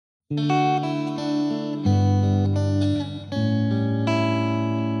Hello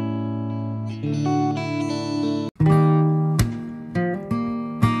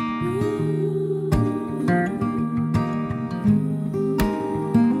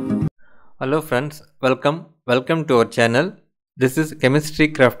friends, welcome to our channel. This is Chemistry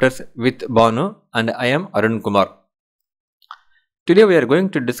Crafters with Banu and I am Arun Kumar. Today we are going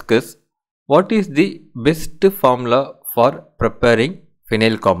to discuss what is the best formula for preparing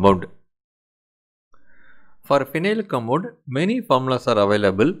phenyl compound. For phenyl compound, many formulas are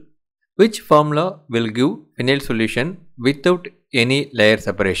available. Which formula will give phenyl solution without any layer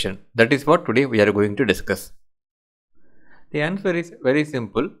separation? That is what today we are going to discuss. The answer is very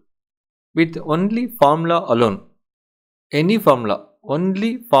simple. With only formula alone, any formula,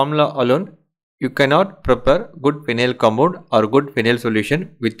 only formula alone, you cannot prepare good phenyl compound or good phenyl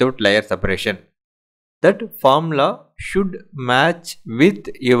solution without layer separation. That formula should match with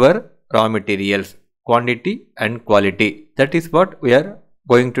your raw materials, quantity and quality. That is what we are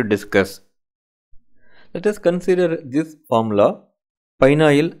going to discuss. Let us consider this formula: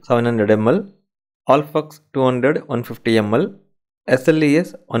 PHENYL 700 ml, Alphax 200 150 ml,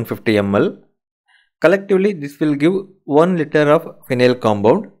 SLES 150 ml. Collectively this will give 1 liter of phenyl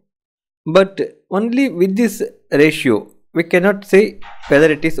compound, but only with this ratio we cannot say whether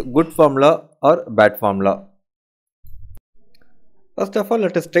it is good formula or bad formula. First of all,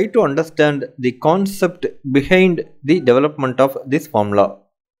 let us try to understand the concept behind the development of this formula.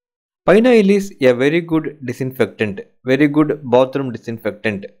 PHENYL is a very good disinfectant, very good bathroom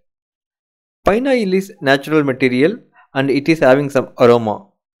disinfectant. PHENYL is natural material and it is having some aroma,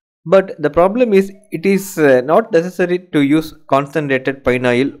 but the problem is it is not necessary to use concentrated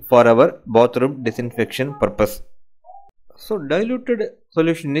PHENYL for our bathroom disinfection purpose. So diluted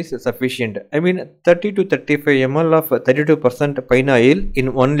solution is sufficient. I mean 30 to 35 ml of 32% PHENYL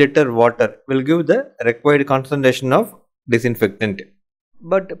in 1 liter water will give the required concentration of disinfectant.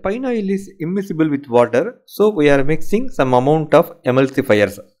 But PHENYL is immiscible with water, so we are mixing some amount of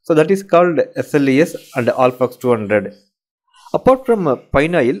emulsifiers. So that is called SLES and Alphax 200. Apart from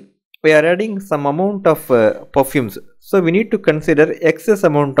PHENYL, we are adding some amount of perfumes. So we need to consider excess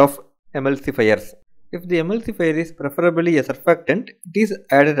amount of emulsifiers. If the emulsifier is preferably a surfactant, it is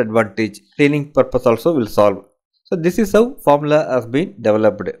added advantage. Cleaning purpose also will solve. So this is how formula has been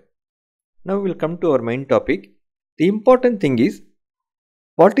developed. Now we will come to our main topic. The important thing is,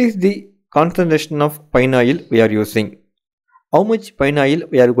 what is the concentration of PHENYL we are using? How much PHENYL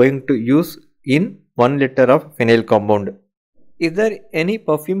we are going to use in 1 liter of phenyl compound? Is there any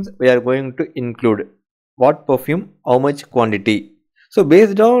perfumes we are going to include? What perfume? How much quantity? So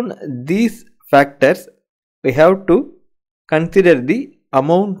based on these factors, we have to consider the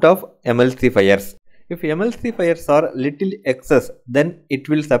amount of emulsifiers. If emulsifiers are little excess, then it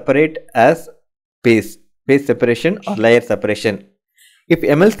will separate as phase separation or layer separation. If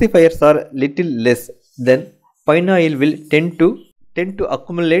emulsifiers are little less, then PHENYL will tend to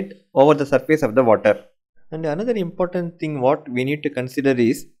accumulate over the surface of the water. And another important thing what we need to consider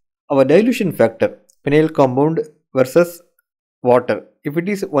is our dilution factor, phenyl compound versus water. If it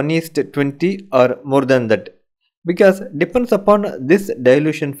is 1:20 or more than that, because depends upon this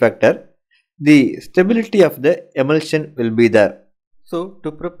dilution factor, the stability of the emulsion will be there. So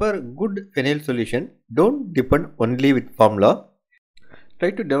to prepare good phenyl solution, don't depend only with formula. Try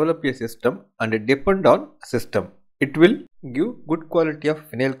to develop a system and depend on system. It will give good quality of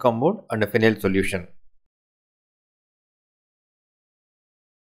phenyl compound and a phenyl solution.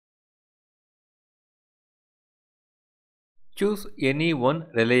 Choose any one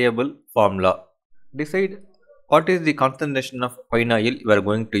reliable formula. Decide what is the concentration of PHENYL you are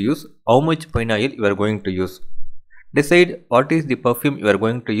going to use, how much PHENYL you are going to use. Decide what is the perfume you are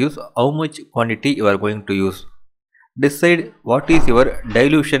going to use, how much quantity you are going to use. Decide what is your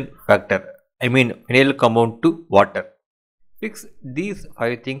dilution factor, I mean phenyl compound to water. Fix these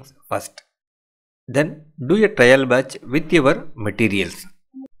 5 things first. Then do a trial batch with your materials.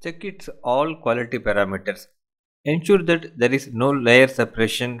 Check its all quality parameters. Ensure that there is no layer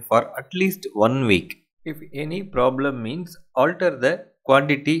separation for at least 1 week. If any problem means, alter the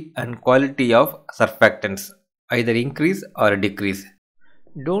quantity and quality of surfactants, either increase or decrease.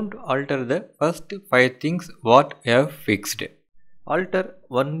 Don't alter the first 5 things what you have fixed. Alter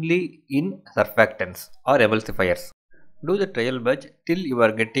only in surfactants or emulsifiers. Do the trial batch till you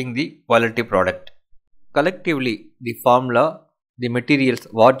are getting the quality product. Collectively, the formula, the materials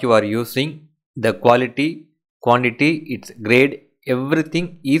what you are using, the quality, quantity, its grade,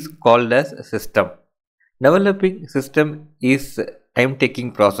 everything is called as system. Developing system is time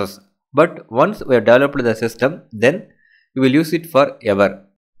taking process, but once we have developed the system, then we will use it forever.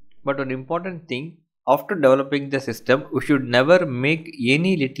 But one important thing, after developing the system, we should never make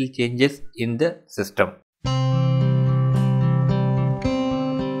any little changes in the system.